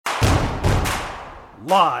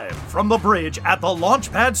Live from the bridge at the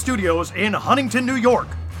Launchpad Studios in Huntington, New York,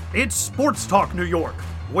 it's Sports Talk New York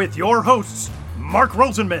with your hosts, Mark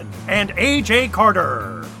Rosenman and AJ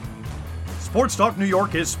Carter. Sports Talk New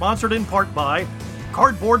York is sponsored in part by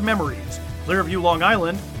Cardboard Memories, Clearview, Long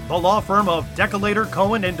Island, the law firm of Decolator,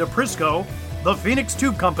 Cohen, and DePrisco, the Phoenix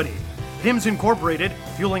Tube Company, PIMS Incorporated,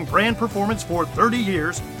 fueling brand performance for 30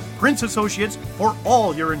 years, Prince Associates for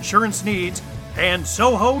all your insurance needs, and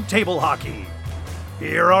Soho Table Hockey.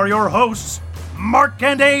 Here are your hosts, Mark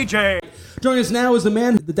and AJ. Joining us now is the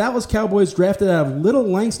man the Dallas Cowboys drafted out of Little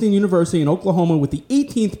Langston University in Oklahoma with the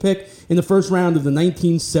 18th pick in the first round of the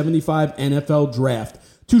 1975 NFL Draft.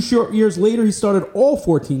 2 short years later, he started all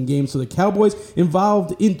 14 games for the Cowboys,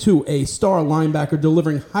 involved into a star linebacker,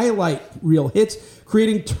 delivering highlight reel hits,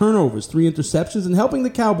 creating turnovers, 3 interceptions, and helping the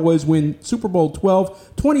Cowboys win Super Bowl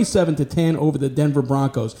 12, 27-10 over the Denver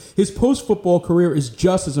Broncos. His post-football career is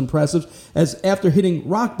just as impressive, as after hitting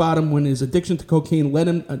rock bottom when his addiction to cocaine led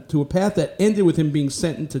him to a path that ended with him being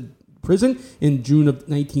sentenced to prison in June of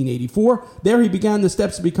 1984. There he began the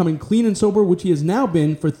steps to becoming clean and sober, which he has now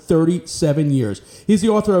been for 37 years. He's the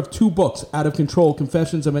author of 2 books, Out of Control,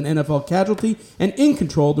 Confessions of an NFL Casualty, and In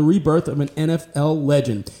Control, The Rebirth of an NFL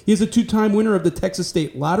Legend. He is a 2-time winner of the Texas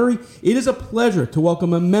State Lottery. It is a pleasure to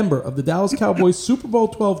welcome a member of the Dallas Cowboys Super Bowl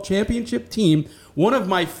 12 championship team, one of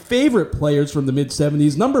my favorite players from the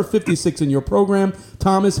mid-'70s, number 56 in your program,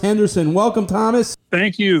 Thomas Henderson. Welcome, Thomas.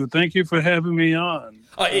 Thank you. Thank you for having me on.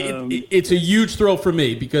 It's a huge thrill for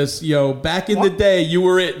me because, back in the day, you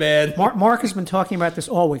were it, man. Mark has been talking about this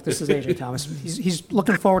all week. This is AJ Thomas. He's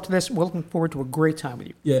looking forward to this. We're looking forward to a great time with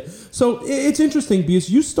you. Yeah. So it's interesting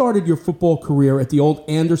because you started your football career at the old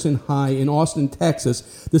Anderson High in Austin,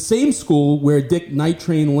 Texas, the same school where Dick Night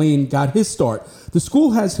Train Lane got his start. The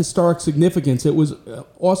school has historic significance. It was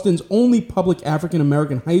Austin's only public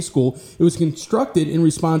African-American high school. It was constructed in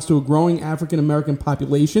response to a growing African-American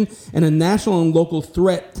population and a national and local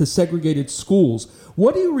threat to segregated schools.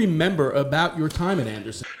 What do you remember about your time at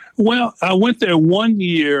Anderson? Well, I went there 1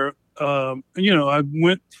 year. I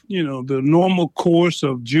went, the normal course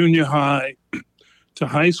of junior high to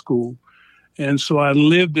high school. And so I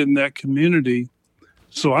lived in that community.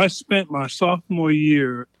 So I spent my sophomore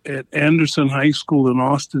year at Anderson High School in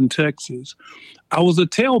Austin, Texas. I was a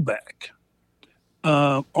tailback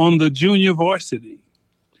on the junior varsity.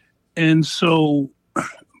 And so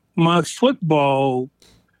my football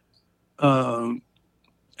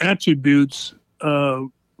attributes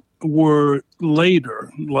were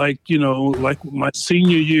later, like my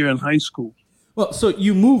senior year in high school. Well, so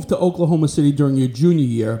you moved to Oklahoma City during your junior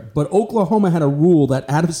year, but Oklahoma had a rule that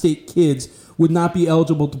out-of-state kids would not be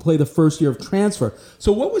eligible to play the first year of transfer.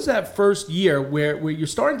 So what was that first year where you're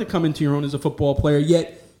starting to come into your own as a football player,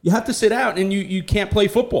 yet you have to sit out and you can't play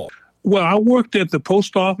football? Well, I worked at the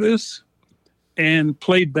post office and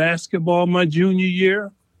played basketball my junior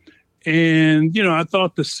year. And, I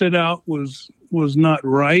thought the sit out was not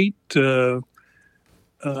right.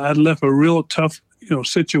 I'd left a real tough,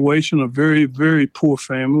 situation, a very, very poor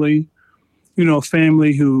family, a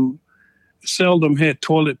family who seldom had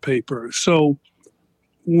toilet paper. So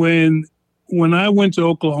when I went to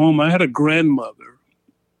Oklahoma, I had a grandmother,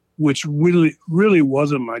 which really, really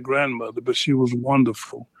wasn't my grandmother, but she was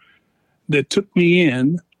wonderful, that took me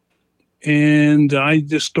in, and I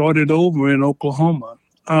just started over in Oklahoma.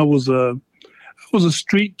 I was a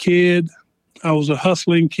street kid. I was a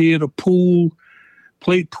hustling kid,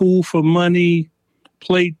 played pool for money,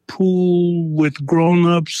 played pool with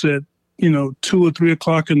grown-ups at 2 or 3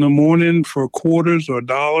 o'clock in the morning for quarters or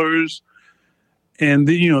dollars. And,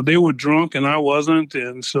 they were drunk and I wasn't.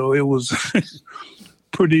 And so it was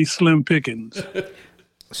pretty slim pickings.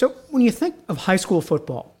 So when you think of high school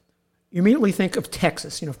football, you immediately think of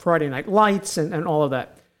Texas, Friday Night Lights and all of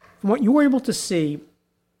that. From what you were able to see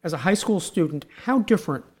as a high school student, how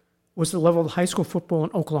different was the level of high school football in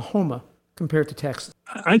Oklahoma compared to Texas?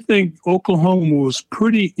 I think Oklahoma was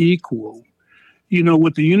pretty equal.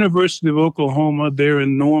 With the University of Oklahoma there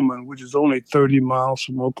in Norman, which is only 30 miles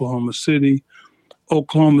from Oklahoma City,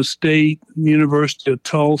 Oklahoma State, University of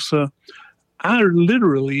Tulsa. I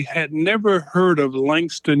literally had never heard of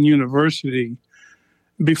Langston University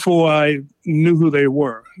before I knew who they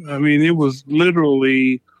were. I mean, it was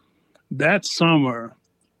literally that summer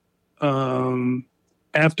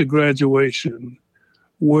after graduation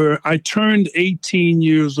where I turned 18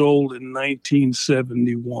 years old in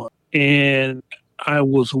 1971. And I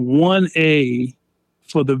was 1A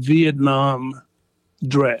for the Vietnam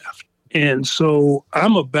draft. And so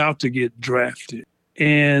I'm about to get drafted.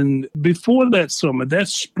 And before that summer, that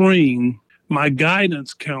spring, my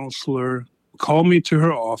guidance counselor called me to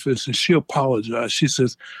her office, and she apologized. She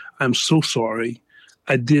says, "I'm so sorry.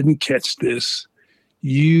 I didn't catch this.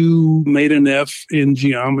 You made an F in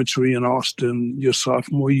geometry in Austin your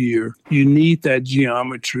sophomore year. You need that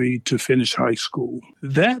geometry to finish high school."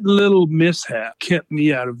 That little mishap kept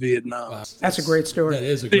me out of Vietnam. Wow. That's a great story. That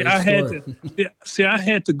is a great story. I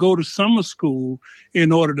had to go to summer school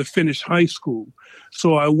in order to finish high school.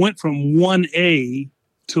 So I went from 1A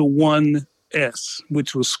to 1S,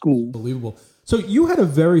 which was school. Unbelievable. So you had a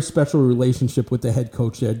very special relationship with the head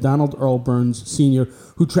coach there, Donald Earl Burns Sr.,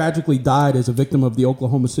 who tragically died as a victim of the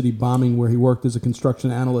Oklahoma City bombing, where he worked as a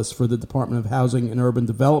construction analyst for the Department of Housing and Urban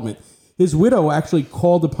Development. His widow actually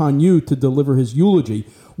called upon you to deliver his eulogy.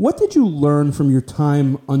 What did you learn from your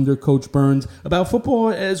time under Coach Burns about football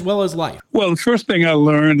as well as life? Well, the first thing I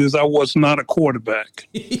learned is I was not a quarterback.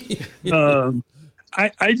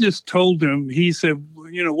 I just told him, he said,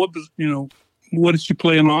 what did you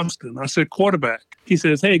play in Austin? I said, quarterback. He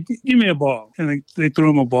says, "Hey, give me a ball." And they threw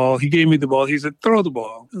him a ball. He gave me the ball. He said, "Throw the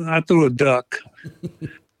ball." And I threw a duck.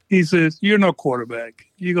 He says, "You're no quarterback.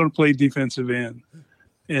 You're going to play defensive end."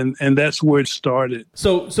 And that's where it started.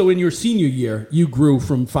 So in your senior year, you grew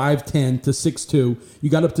from 5'10" to 6'2". You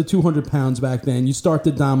got up to 200 pounds back then. You start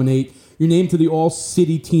to dominate. You're named to the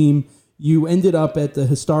all-city team. You ended up at the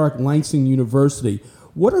historic Langston University.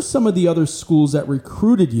 What are some of the other schools that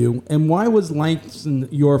recruited you, and why was Langston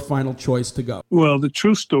your final choice to go? Well, the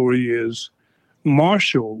true story is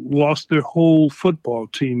Marshall lost their whole football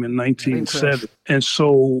team in 1970. And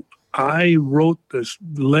so I wrote this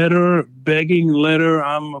begging letter.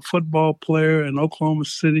 I'm a football player in Oklahoma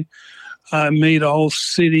City. I made all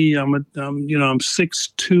city. I'm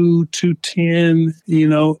 6'2", 210,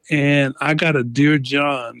 and I got a Dear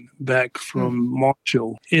John back from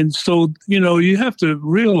Marshall. And so, you have to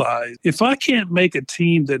realize, if I can't make a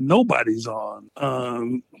team that nobody's on,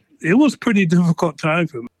 it was a pretty difficult time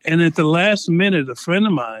for me. And at the last minute, a friend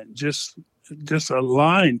of mine, just a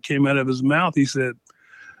line came out of his mouth. He said,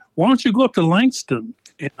 "Why don't you go up to Langston?"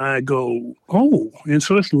 And I go, "Oh," and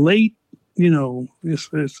so it's late.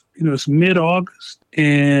 It's mid-August,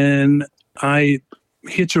 and I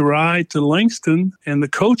hitch a ride to Langston, and the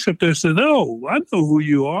coach up there said, "Oh, I know who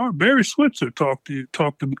you are. Barry Switzer talked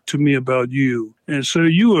to me about you, and so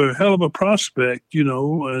you were a hell of a prospect,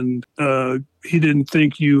 and he didn't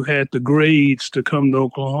think you had the grades to come to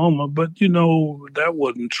Oklahoma, but that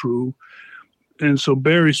wasn't true." And so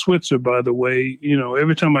Barry Switzer, by the way,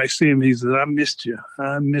 every time I see him, he says, I missed you.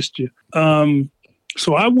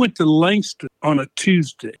 So I went to Langston on a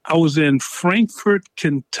Tuesday. I was in Frankfort,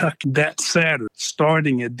 Kentucky that Saturday,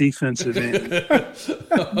 starting at defensive end.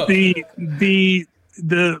 The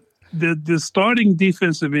starting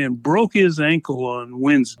defensive end broke his ankle on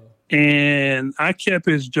Wednesday, and I kept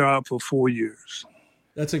his job for 4 years.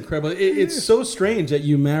 That's incredible. It's so strange that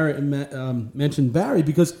you mentioned Barry,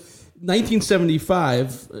 because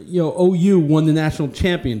 1975, OU won the national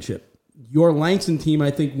championship. Your Langston team, I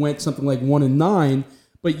think, went something like 1-9,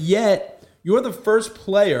 but yet you're the first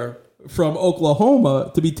player from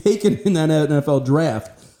Oklahoma to be taken in that NFL draft.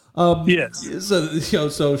 Yes.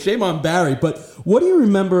 So shame on Barry. But what do you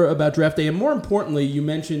remember about draft day? And more importantly, you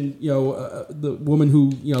mentioned the woman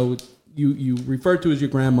who you referred to as your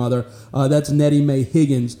grandmother. That's Nettie Mae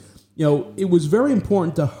Higgins. It was very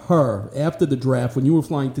important to her after the draft, when you were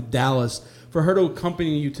flying to Dallas, for her to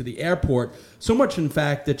accompany you to the airport. So much, in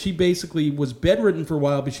fact, that she basically was bedridden for a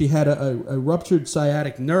while, but she had a ruptured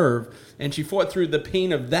sciatic nerve, and she fought through the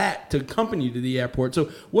pain of that to accompany you to the airport. So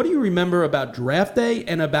what do you remember about draft day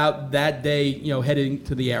and about that day, heading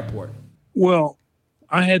to the airport? Well,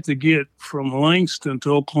 I had to get from Langston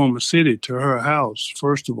to Oklahoma City to her house,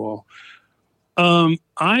 first of all.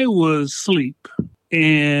 I was asleep,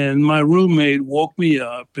 and my roommate woke me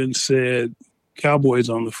up and said, "Cowboys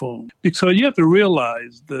on the phone." So you have to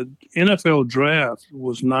realize the NFL draft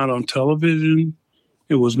was not on television.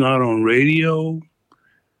 It was not on radio.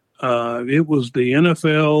 It was the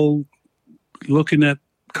NFL looking at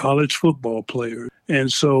college football players. And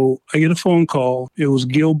so I get a phone call. It was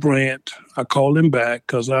Gil Brandt. I called him back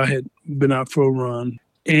because I had been out for a run.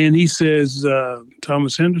 And he says,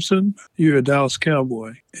 "Thomas Henderson, you're a Dallas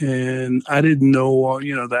Cowboy." And I didn't know,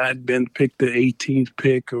 that I had been picked the 18th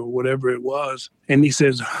pick or whatever it was. And he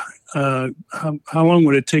says, how long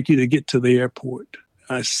would it take you to get to the airport?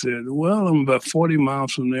 I said, "Well, I'm about 40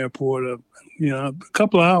 miles from the airport, a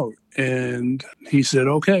couple of hours." And he said,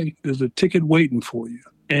 "Okay, there's a ticket waiting for you."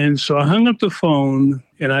 And so I hung up the phone,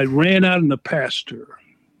 and I ran out in the pasture.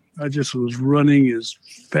 I just was running as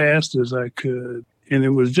fast as I could. and it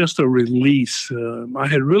was just a release. I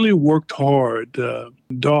had really worked hard,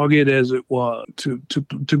 dogged as it was,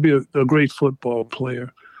 to be a great football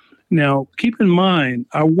player. Now, keep in mind,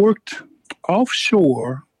 I worked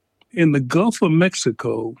offshore in the Gulf of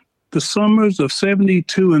Mexico the summers of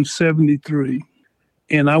 72 and 73.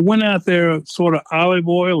 And I went out there sort of olive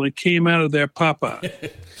oil and came out of there Popeye.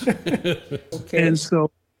 Okay. And so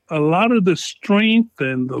a lot of the strength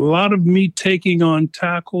and a lot of me taking on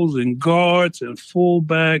tackles and guards and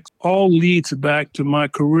fullbacks all leads back to my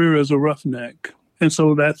career as a roughneck. And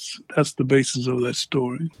so that's the basis of that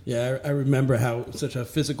story. Yeah, I remember how such a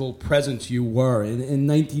physical presence you were. In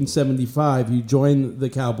 1975, you joined the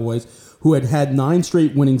Cowboys, who had had 9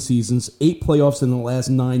 straight winning seasons, 8 playoffs in the last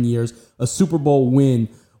 9 years, a Super Bowl win.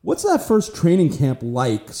 What's that first training camp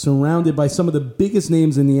like, surrounded by some of the biggest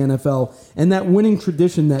names in the NFL, and that winning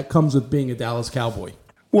tradition that comes with being a Dallas Cowboy?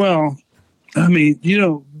 Well, I mean,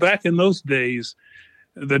 back in those days,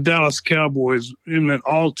 the Dallas Cowboys, and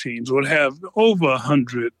all teams, would have over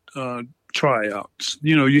 100 tryouts.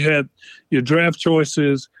 You had your draft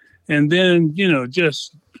choices, and then,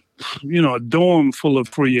 just, a dorm full of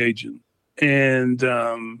free agents. And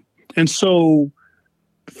so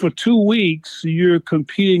for 2 weeks, you're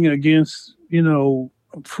competing against,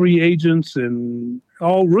 free agents and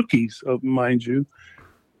all rookies, mind you.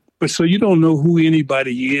 But so you don't know who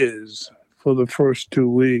anybody is for the first 2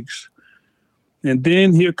 weeks. And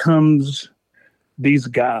then here comes these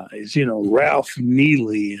guys, Ralph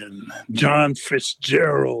Neely and John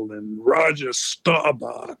Fitzgerald and Roger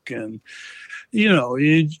Staubach and,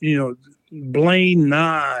 Blaine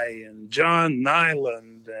Nye and John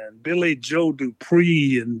Nyland and Billy Joe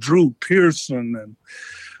Dupree and Drew Pearson and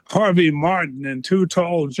Harvey Martin and Too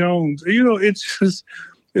Tall Jones. It's just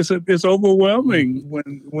it's overwhelming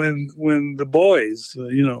when the boys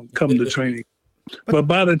come to training. But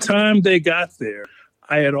by the time they got there,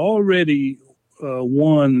 I had already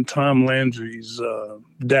won Tom Landry's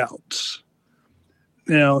doubts.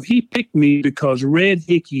 Now, he picked me because Red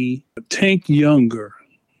Hickey, Tank Younger,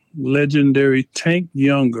 legendary Tank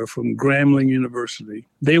Younger from Grambling University,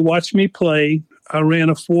 they watched me play. I ran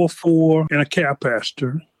a 4.4 and a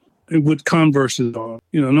Capaster with Converses on,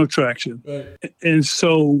 no traction. Right. And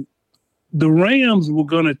so the Rams were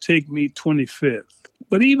going to take me 25th.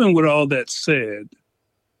 But even with all that said,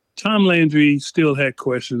 Tom Landry still had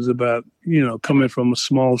questions about, coming from a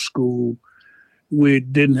small school. We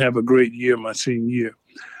didn't have a great year my senior year.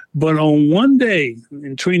 But on one day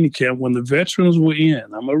in training camp, when the veterans were in,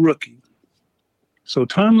 I'm a rookie. So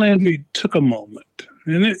Tom Landry took a moment,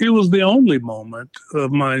 and it was the only moment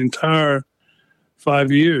of my entire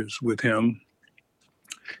 5 years with him.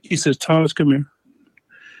 He says, Thomas, come here.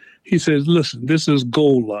 He says, listen, this is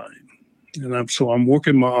goal line. And I'm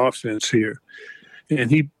working my offense here.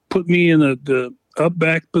 And he put me in the up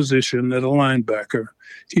back position at a linebacker.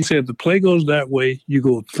 He said, the play goes that way, you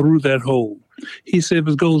go through that hole. He said, if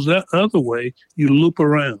it goes that other way, you loop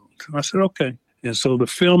around. I said, okay. And so the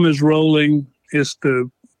film is rolling. It's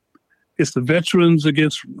the veterans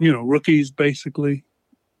against, rookies, basically.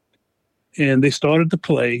 And they started to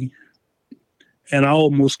play. And I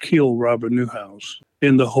almost killed Robert Newhouse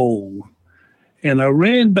in the hole. And I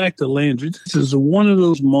ran back to Landry. This is one of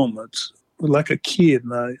those moments, like a kid.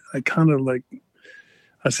 And I kind of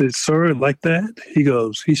I said, sir, like that?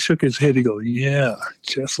 He shook his head. He goes, yeah,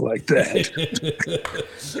 just like that.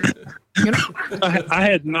 I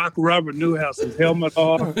had knocked Robert Newhouse's helmet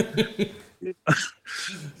off.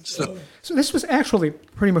 So this was actually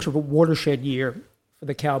pretty much of a watershed year for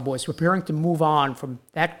the Cowboys, preparing to move on from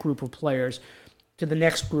that group of players to the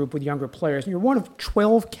next group with younger players. And you're one of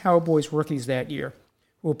 12 Cowboys rookies that year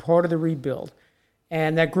who were part of the rebuild.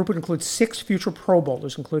 And that group would include 6 future Pro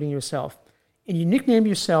Bowlers, including yourself. And you nicknamed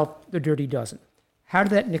yourself the Dirty Dozen. How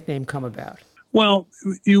did that nickname come about? Well,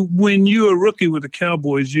 when you're a rookie with the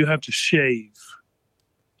Cowboys, you have to shave.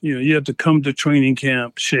 You have to come to training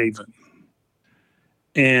camp shaven.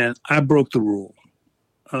 And I broke the rule.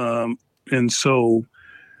 And so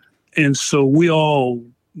we all,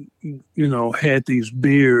 had these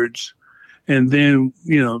beards. And then,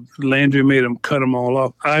 Landry made them cut them all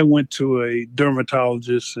off. I went to a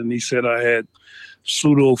dermatologist, and he said I had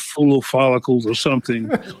pseudo-full follicles or something,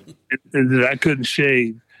 and that I couldn't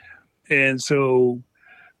shave. And so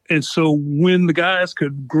when the guys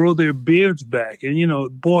could grow their beards back,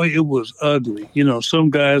 and, boy, it was ugly.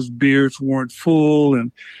 Some guys' beards weren't full,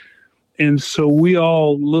 and so we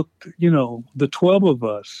all looked, the 12 of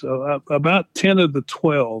us, about 10 of the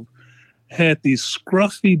 12 had these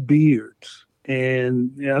scruffy beards.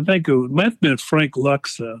 And I think it might have been Frank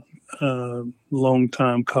Luxa,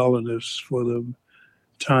 longtime columnist for the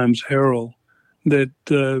Times Herald. that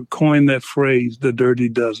coined that phrase, the dirty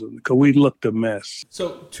dozen, because we looked a mess.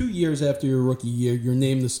 So 2 years after your rookie year, you're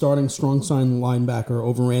named the starting strong sign linebacker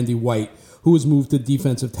over Randy White, who was moved to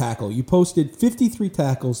defensive tackle. You posted 53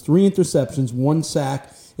 tackles, 3 interceptions, 1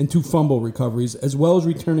 sack, and 2 fumble recoveries, as well as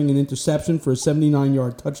returning an interception for a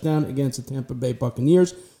 79-yard touchdown against the Tampa Bay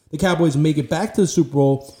Buccaneers. The Cowboys make it back to the Super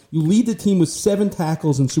Bowl. You lead the team with 7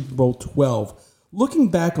 tackles in Super Bowl 12. Looking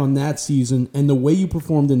back on that season and the way you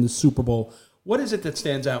performed in the Super Bowl, what is it that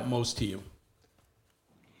stands out most to you?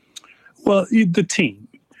 Well, the team.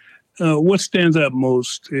 What stands out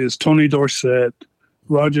most is Tony Dorsett,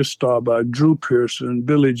 Roger Staubach, Drew Pearson,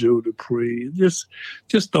 Billy Joe Dupree, just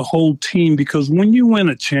the whole team. Because when you win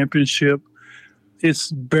a championship,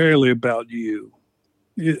 it's barely about you.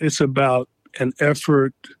 It's about an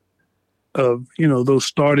effort of, those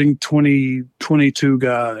starting 20, 22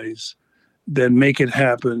 guys that make it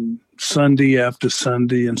happen Sunday after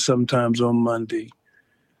Sunday and sometimes on Monday,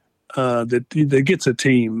 that gets a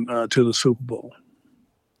team to the Super Bowl.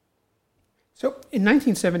 So in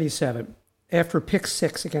 1977, after a pick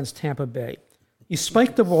 6 against Tampa Bay, you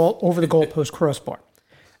spiked the ball over the goalpost crossbar,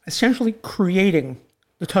 essentially creating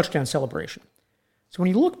the touchdown celebration. So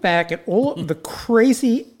when you look back at all of the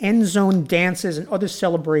crazy end zone dances and other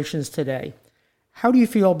celebrations today, how do you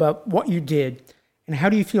feel about what you did? And how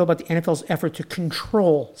do you feel about the NFL's effort to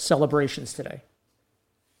control celebrations today?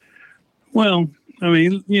 Well, I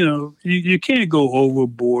mean, you can't go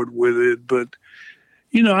overboard with it, but,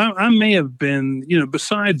 I may have been,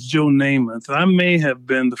 besides Joe Namath, I may have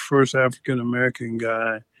been the first African-American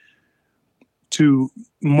guy to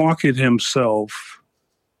market himself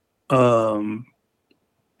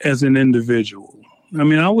as an individual. I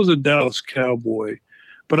mean, I was a Dallas Cowboy,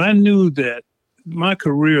 but I knew that my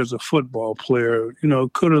career as a football player,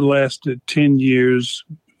 could have lasted 10 years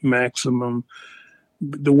maximum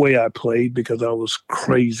the way I played, because I was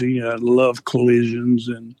crazy. I loved collisions.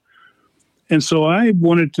 And so I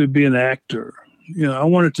wanted to be an actor. I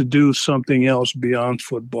wanted to do something else beyond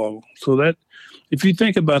football. So that, if you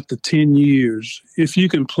think about the 10 years, if you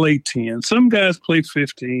can play 10, some guys play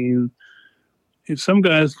 15. If some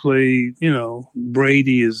guys play,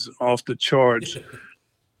 Brady is off the charts.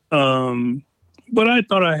 But I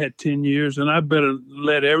thought I had 10 years, and I better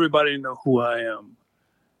let everybody know who I am.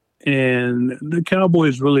 And the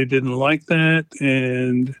Cowboys really didn't like that,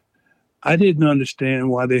 and I didn't understand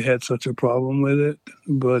why they had such a problem with it,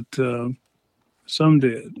 but some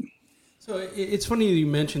did. So it's funny that you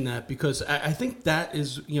mentioned that, because I think that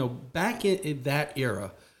is, back in that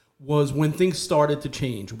era was when things started to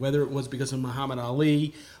change, whether it was because of Muhammad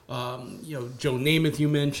Ali, Joe Namath you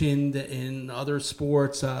mentioned in other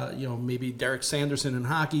sports, maybe Derek Sanderson in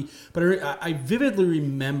hockey. But I vividly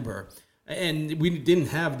remember, and we didn't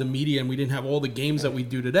have the media and we didn't have all the games that we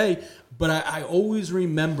do today, but I always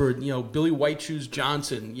remembered, Billy White Shoes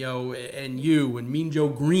Johnson, and you and Mean Joe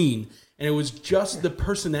Green. And it was just the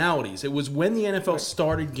personalities. It was when the NFL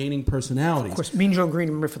started gaining personalities. Of course, Mean Joe Green,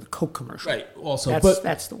 remember, for the Coke commercial. Right, also.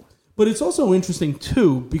 That's the one. But it's also interesting,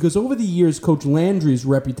 too, because over the years, Coach Landry's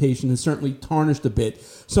reputation has certainly tarnished a bit.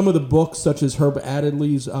 Some of the books, such as Herb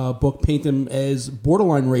Adderley's book, paint him as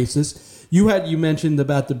borderline racist. You mentioned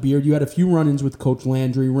about the beard. You had a few run-ins with Coach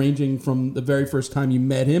Landry, ranging from the very first time you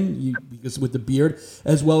met him, because with the beard,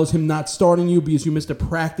 as well as him not starting you because you missed a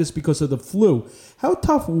practice because of the flu. How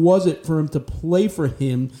tough was it for him to play for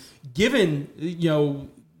him, given,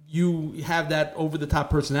 you have that over-the-top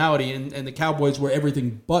personality, and the Cowboys were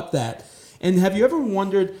everything but that? And have you ever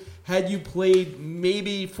wondered, had you played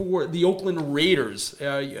maybe for the Oakland Raiders,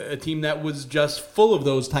 a team that was just full of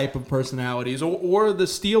those type of personalities, or the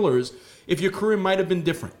Steelers, if your career might have been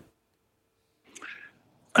different?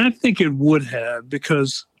 I think it would have,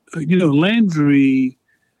 because, Landry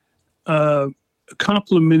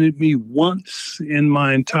complimented me once in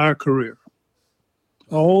my entire career.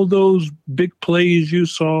 All those big plays you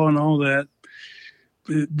saw and all that,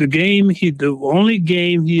 the only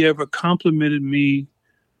game he ever complimented me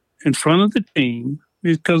in front of the team,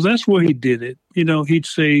 because that's where he did it. He'd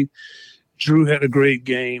say, Drew had a great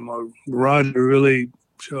game, or Roger really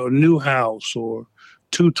Newhouse, or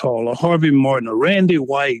Too Tall, or Harvey Martin, or Randy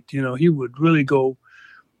White. He would really go.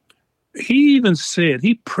 He even said,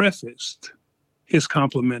 he prefaced his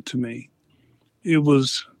compliment to me. It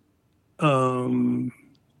was,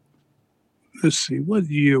 let's see, what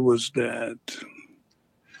year was that?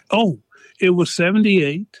 Oh, it was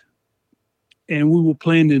 78. And we were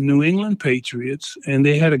playing the New England Patriots, and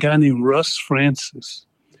they had a guy named Russ Francis.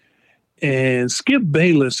 And Skip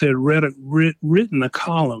Bayless had written a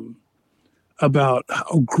column about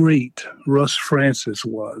how great Russ Francis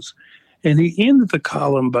was. And he ended the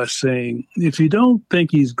column by saying, if you don't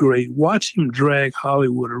think he's great, watch him drag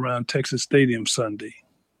Hollywood around Texas Stadium Sunday.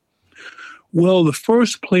 Well, the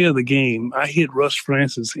first play of the game, I hit Russ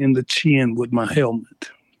Francis in the chin with my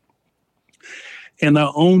helmet. And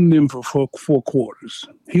I owned him for four quarters.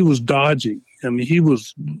 He was dodging. I mean, he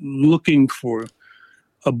was looking for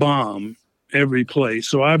a bomb every play.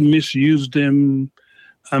 So I misused him.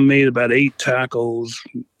 I made about 8 tackles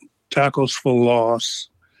for loss,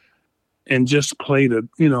 and just played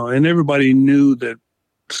and everybody knew that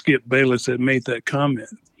Skip Bayless had made that comment.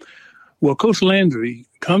 Well, Coach Landry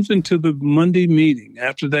comes into the Monday meeting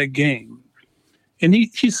after that game, and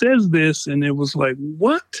he says this, and it was like,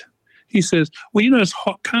 what? He says, well, it's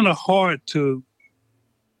kind of hard to,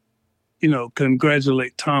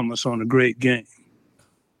 congratulate Thomas on a great game.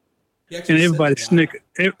 And everybody snickered.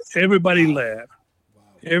 Everybody laughed. Wow.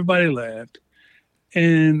 Everybody laughed.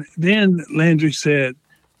 And then Landry said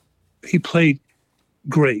he played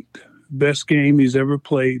great. Best game he's ever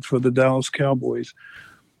played for the Dallas Cowboys.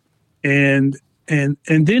 And then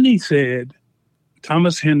he said,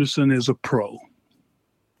 Thomas Henderson is a pro.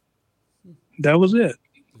 That was it.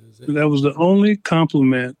 That was the only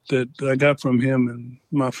compliment that I got from him in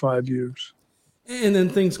my 5 years. And then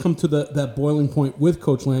things come to that boiling point with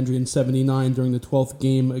Coach Landry in 79 during the 12th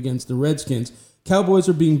game against the Redskins. Cowboys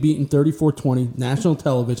are being beaten 34-20, national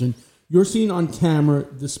television. You're seen on camera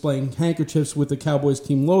displaying handkerchiefs with the Cowboys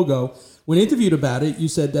team logo. When interviewed about it, you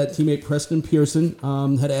said that teammate Preston Pearson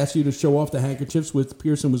had asked you to show off the handkerchiefs, which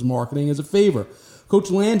Pearson was marketing as a favor.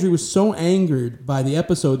 Coach Landry was so angered by the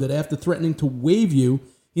episode that after threatening to waive you,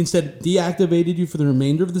 he instead deactivated you for the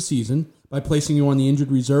remainder of the season by placing you on the injured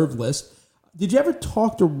reserve list. Did you ever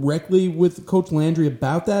talk directly with Coach Landry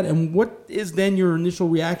about that? And what is then your initial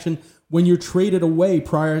reaction when you're traded away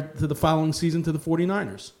prior to the following season to the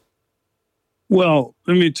 49ers? Well,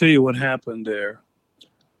 let me tell you what happened there.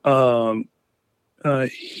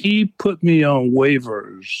 He put me on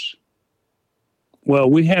waivers. Well,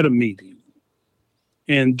 we had a meeting.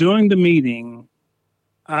 And during the meeting,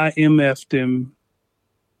 I MF'd him,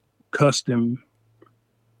 cussed him,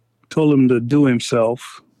 told him to do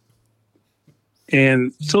himself.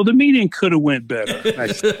 And so the meeting could have went better, I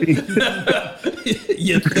think.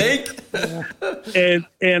 You think?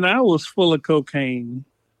 and I was full of cocaine.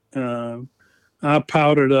 I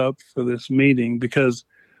powdered up for this meeting because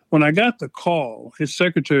when I got the call, his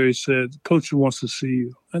secretary said, Coach wants to see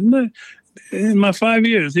you. And in my 5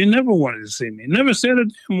 years, he never wanted to see me. Never said a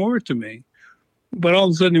damn word to me. But all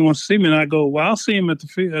of a sudden he wants to see me, and I go, well, I'll see him at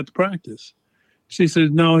the practice. She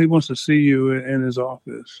said, no, he wants to see you in his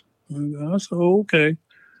office. I said, oh, okay.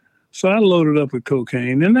 So I loaded up with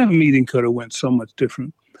cocaine, and that meeting could have went so much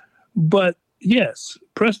different. But yes,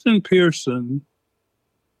 Preston Pearson,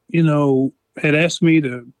 had asked me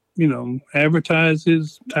to, advertise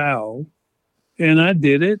his towel, and I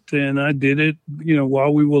did it. And I did it,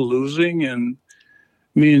 while we were losing, and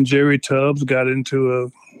me and Jerry Tubbs got into a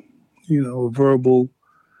verbal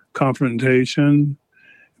confrontation.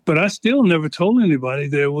 But I still never told anybody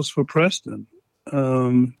that it was for Preston.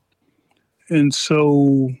 And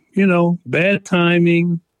so, bad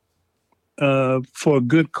timing for a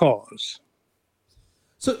good cause.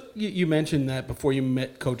 So you mentioned that before you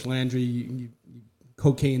met Coach Landry, you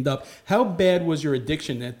cocained up. How bad was your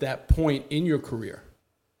addiction at that point in your career?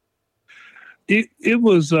 It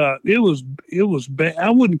was bad. I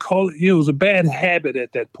wouldn't call it. It was a bad habit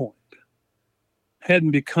at that point.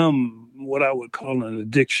 Hadn't become what I would call an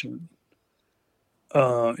addiction.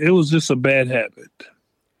 It was just a bad habit.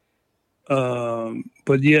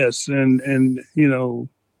 But yes, and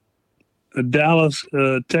Dallas,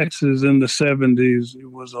 Texas in the 70s, it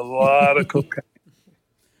was a lot of cocaine.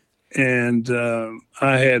 And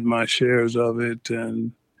I had my shares of it,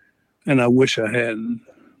 and I wish I hadn't.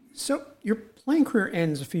 So your playing career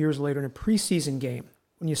ends a few years later in a preseason game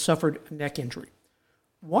when you suffered a neck injury.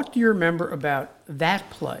 What do you remember about that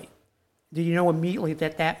play? Did you know immediately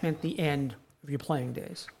that meant the end of your playing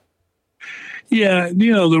days? Yeah,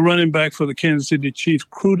 the running back for the Kansas City Chiefs,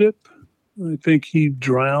 Crudip, I think he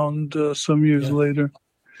drowned some years later.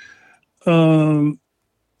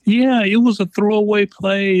 Yeah, it was a throwaway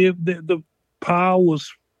play. The pile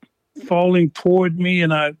was falling toward me,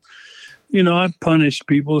 and I punished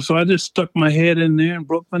people. So I just stuck my head in there and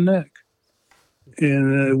broke my neck.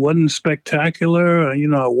 And it wasn't spectacular.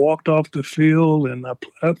 I walked off the field, and I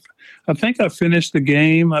think I finished the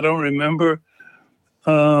game. I don't remember.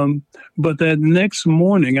 But that next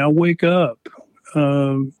morning, I wake up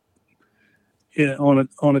on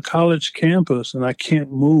a college campus, and I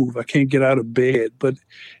can't move. I can't get out of bed. But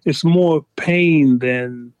it's more pain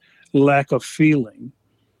than lack of feeling.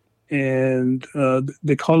 and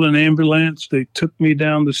they called an ambulance. They took me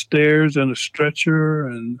down the stairs in a stretcher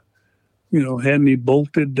and, had me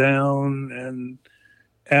bolted down. And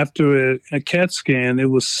after a CAT scan, it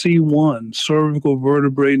was C1, cervical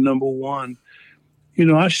vertebrae number 1.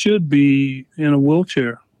 I should be in a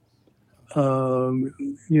wheelchair. Lucky,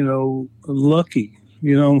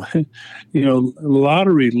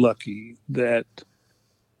 lottery lucky that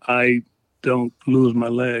I don't lose my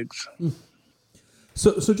legs.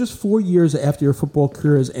 So just 4 years after your football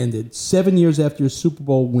career has ended, 7 years after your Super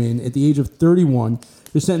Bowl win, at the age of 31,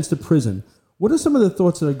 you're sentenced to prison. What are some of the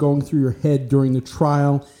thoughts that are going through your head during the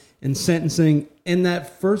trial and sentencing and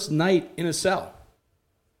that first night in a cell?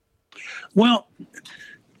 Well,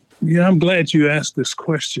 I'm glad you asked this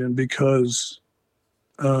question because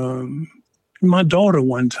my daughter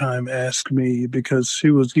one time asked me, because she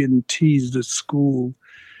was getting teased at school,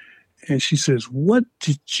 and she says, "What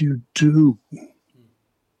did you do?"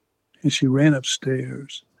 And she ran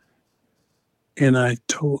upstairs, and I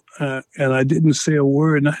didn't say a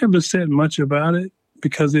word, and I haven't said much about it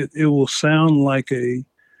because it will sound like an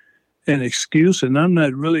excuse, and I'm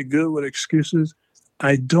not really good with excuses.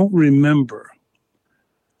 I don't remember.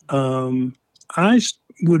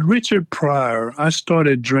 With Richard Pryor, I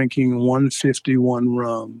started drinking 151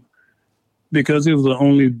 rum because it was the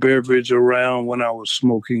only beverage around when I was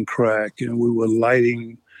smoking crack, and we were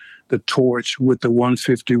lighting the torch with the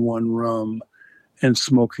 151 rum and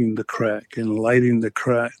smoking the crack, and lighting the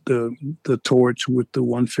torch with the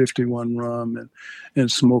 151 rum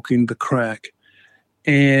and smoking the crack.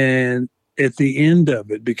 And at the end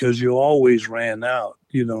of it, because you always ran out,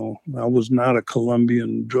 I was not a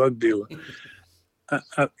Colombian drug dealer.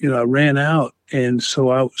 I ran out, and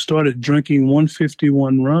so I started drinking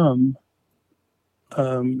 151 rum.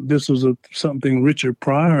 This was something Richard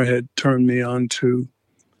Pryor had turned me on to.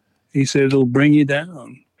 He said it'll bring you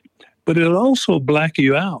down, but it'll also black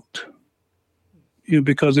you out,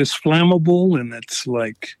 because it's flammable and it's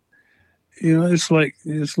like, it's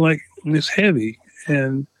heavy,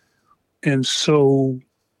 and so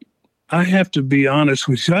I have to be honest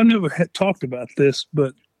with you. I never had talked about this,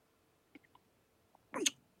 but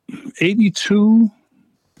 82,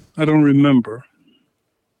 I don't remember.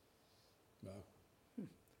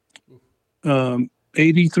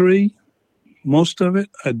 83, most of it,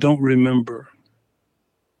 I don't remember.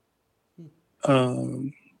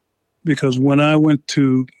 Because when I went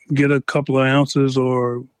to get a couple of ounces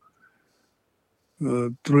or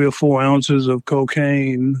 3 or 4 ounces of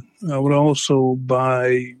cocaine, I would also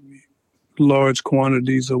buy large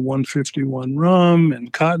quantities of 151 rum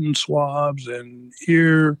and cotton swabs and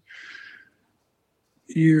ear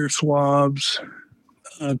swabs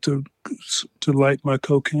to light my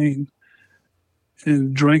cocaine,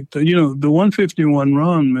 and drink the 151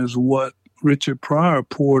 rum is what Richard Pryor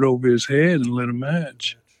poured over his head and lit a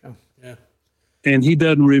match. Oh, yeah. And he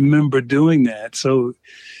doesn't remember doing that. So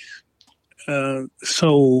I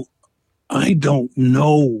don't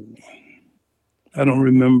know. I don't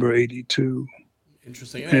remember 82.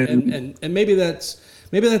 Interesting, and maybe that's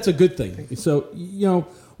a good thing. So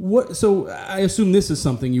what? So I assume this is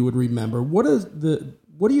something you would remember. What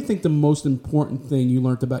do you think the most important thing you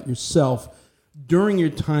learned about yourself during your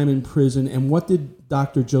time in prison, and what did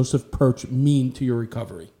Dr. Joseph Perch mean to your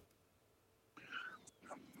recovery?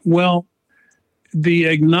 Well, the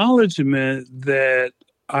acknowledgement that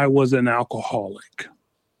I was an alcoholic.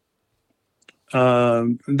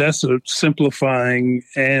 That's a simplifying,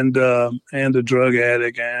 and a drug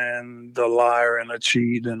addict and a liar and a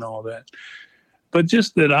cheat and all that. But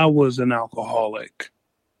just that I was an alcoholic.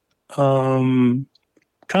 Kind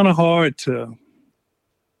of hard to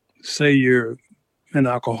say you're an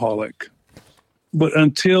alcoholic, but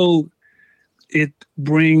until it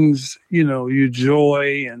brings, you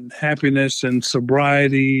joy and happiness and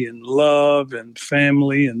sobriety and love and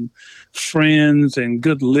family and friends and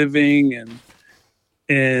good living,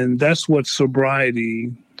 and that's what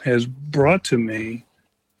sobriety has brought to me.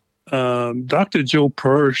 Dr. Joe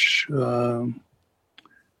Perch,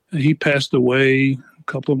 he passed away a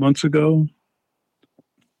couple of months ago,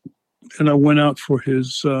 and I went out for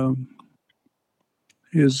his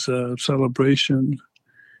celebration.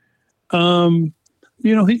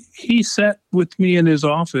 He sat with me in his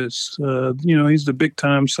office. He's the big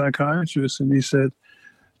time psychiatrist, and he said,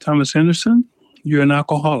 "Thomas Henderson, you're an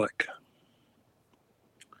alcoholic."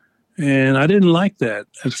 And I didn't like that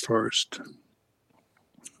at first.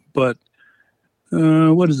 But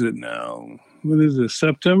what is it now? What is it,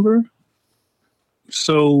 September?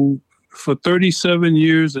 So for 37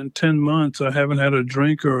 years and 10 months, I haven't had a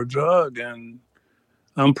drink or a drug. And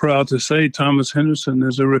I'm proud to say Thomas Henderson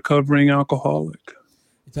is a recovering alcoholic.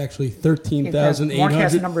 It's actually Mark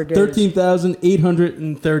has a number of days.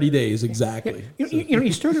 13,830 days, exactly.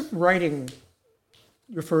 You started writing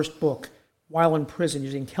your first book while in prison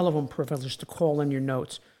using telephone privileges to call in your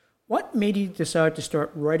notes. What made you decide to start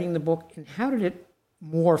writing the book, and how did it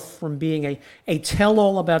morph from being a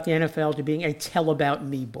tell-all about the NFL to being a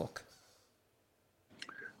tell-about-me book?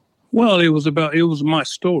 Well, it was my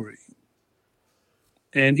story.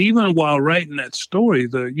 And even while writing that story,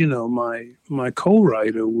 my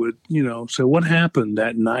co-writer would, say, what happened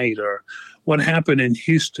that night, or what happened in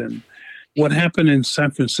Houston, what happened in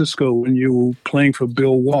San Francisco when you were playing for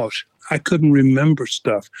Bill Walsh. I couldn't remember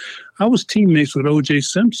stuff. I was teammates with O.J.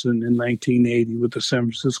 Simpson in 1980 with the San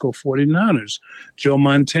Francisco 49ers. Joe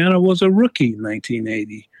Montana was a rookie in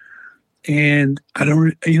 1980. And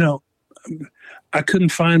I couldn't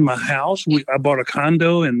find my house. I bought a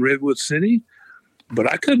condo in Redwood City, but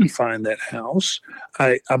I couldn't find that house.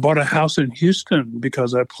 I bought a house in Houston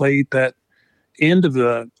because I played that end of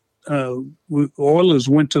the Oilers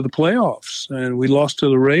went to the playoffs and we lost to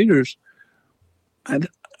the Raiders.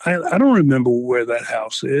 I don't remember where that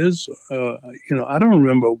house is. I don't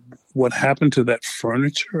remember what happened to that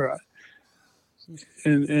furniture.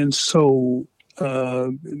 And so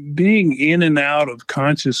being in and out of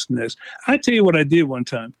consciousness. I tell you what I did one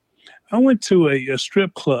time. I went to a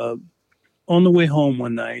strip club on the way home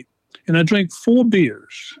one night, and I drank 4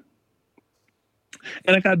 beers,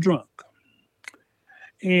 and I got drunk.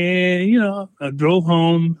 And, I drove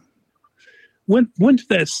home, went to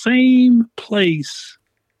that same place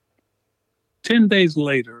 10 days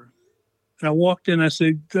later, and I walked in, I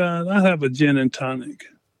said, I'll have a gin and tonic.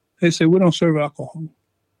 They said, we don't serve alcohol.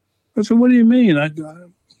 I said, what do you mean? I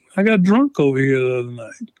got drunk over here the other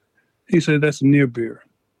night. He said, that's near beer.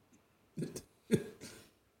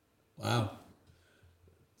 Wow.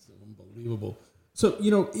 It's unbelievable. So,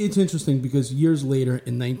 it's interesting because years later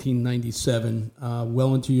in 1997,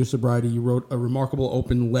 well into your sobriety, you wrote a remarkable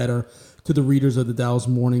open letter to the readers of the Dallas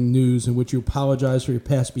Morning News in which you apologized for your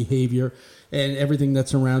past behavior and everything that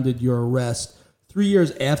surrounded your arrest. 3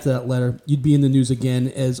 years after that letter, you'd be in the news again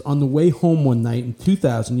as on the way home one night in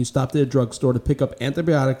 2000, you stopped at a drugstore to pick up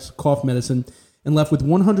antibiotics, cough medicine, and left with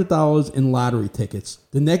 $100 in lottery tickets.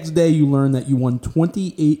 The next day, you learned that you won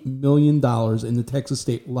 $28 million in the Texas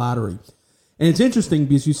State Lottery. And it's interesting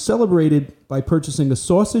because you celebrated by purchasing a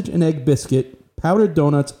sausage and egg biscuit, powdered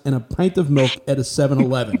donuts, and a pint of milk at a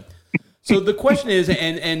 7-Eleven. So the question is,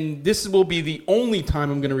 and this will be the only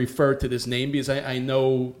time I'm going to refer to this name because I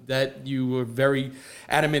know that you were very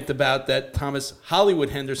adamant about that Thomas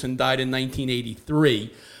Hollywood Henderson died in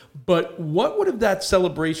 1983. But what would have that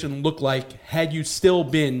celebration look like had you still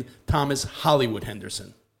been Thomas Hollywood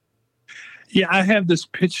Henderson? Yeah, I have this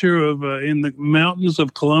picture of in the mountains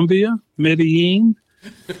of Colombia, Medellin,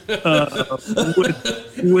 with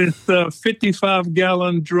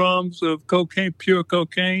 55-gallon drums of cocaine, pure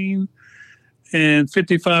cocaine, and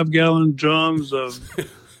 55-gallon drums of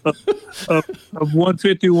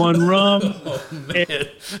 151 rum,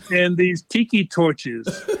 and these tiki torches.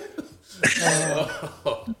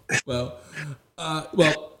 Well,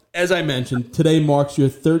 as I mentioned, today marks your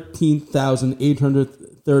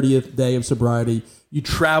 13,830th day of sobriety. You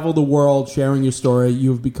travel the world sharing your story.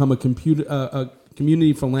 You have become a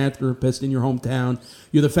community philanthropist in your hometown.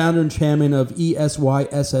 You're the founder and chairman of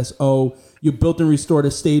ESYSSO. You built and restored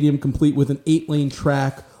a stadium complete with an 8-lane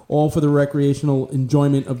track, all for the recreational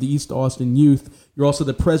enjoyment of the East Austin youth. You're also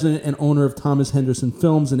the president and owner of Thomas Henderson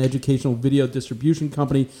Films, an educational video distribution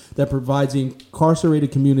company that provides the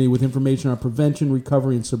incarcerated community with information on prevention,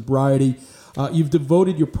 recovery, and sobriety. You've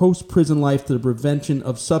devoted your post-prison life to the prevention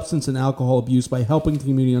of substance and alcohol abuse by helping the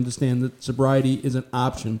community understand that sobriety is an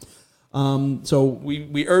option. So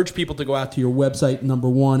we urge people to go out to your website, number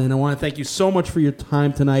one, and I want to thank you so much for your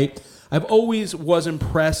time tonight. I've always was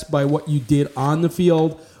impressed by what you did on the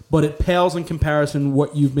field, but it pales in comparison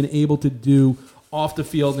what you've been able to do off the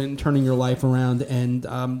field and turning your life around. And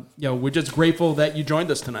we're just grateful that you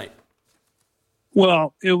joined us tonight.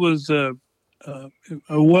 Well, it was a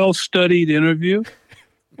well-studied interview.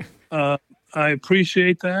 I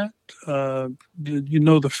appreciate that. You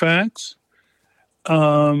know the facts.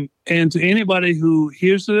 And to anybody who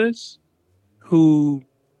hears this, who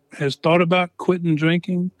has thought about quitting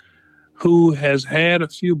drinking, who has had a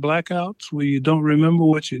few blackouts where you don't remember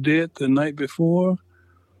what you did the night before,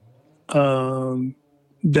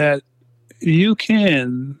 that you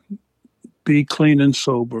can be clean and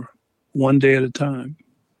sober one day at a time.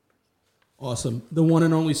 Awesome. The one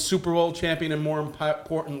and only Super Bowl champion and more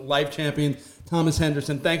important, life champion, Thomas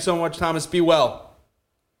Henderson. Thanks so much, Thomas. Be well.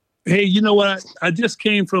 Hey, you know what? I just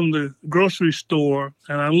came from the grocery store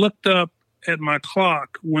and I looked up at my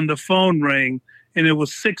clock when the phone rang, and it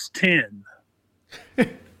was 6:10.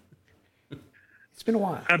 It's been a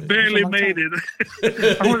while. I barely made it.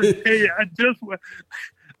 I want to tell you, I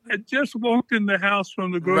just walked in the house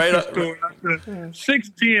from the grocery store.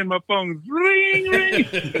 6:10, my phone ring, ring.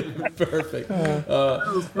 Perfect.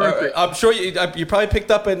 Perfect. I'm sure you probably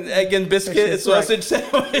picked up an egg and biscuit and sausage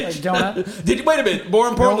sandwich. Donut. Did you wait a minute? More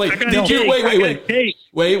importantly, did you wait?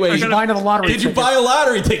 Did you buy a lottery Did you ticket? buy a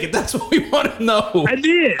lottery ticket? That's what we want to know. I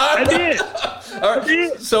did. All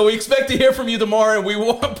right. So we expect to hear from you tomorrow, and we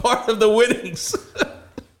want part of the winnings.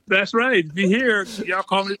 That's right. If you're here, y'all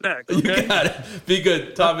call me back. Okay? You got it. Be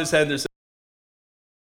good. Thomas Henderson.